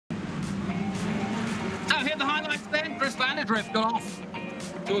Chris van der Drift got off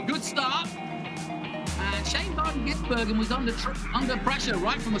to a good start. And Shane Ginsbergen was under pressure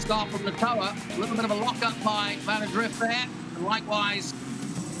right from the start from Natoa. A little bit of a lock-up by van der Drift there. And likewise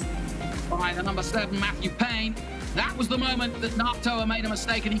by the number 7, Matthew Payne. That was the moment that Natoa made a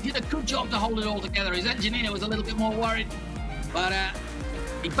mistake, and he did a good job to hold it all together. His engineer was a little bit more worried, but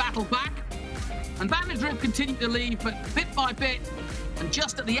he battled back. And van der Drift continued to lead, but bit by bit, and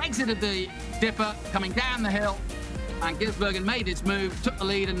just at the exit of the dipper, coming down the hill, and Ginsbergen made his move, took the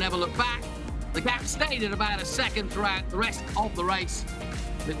lead and never looked back. The gap stayed at about a second throughout the rest of the race.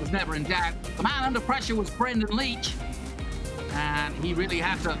 It was never in doubt. The man under pressure was Brendan Leach, and he really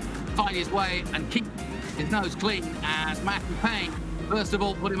had to find his way and keep his nose clean as Matthew Payne, first of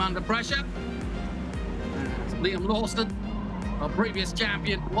all, put him under pressure. As Liam Lawson, our previous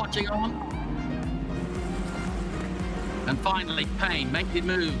champion, watching on. And finally, Payne made his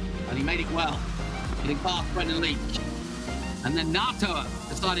move, and he made it well, getting past Brendan Leach. And then Natoa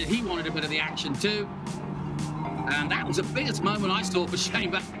decided he wanted a bit of the action too. And that was the biggest moment I saw for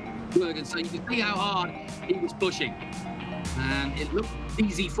Shane Ginsbergen. So you can see how hard he was pushing. And it looked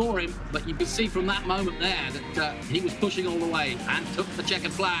easy for him, but you could see from that moment there that he was pushing all the way and took the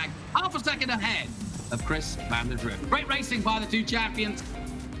checkered flag half a second ahead of Chris van der Drift. Great racing by the two champions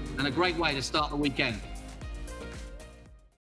and a great way to start the weekend.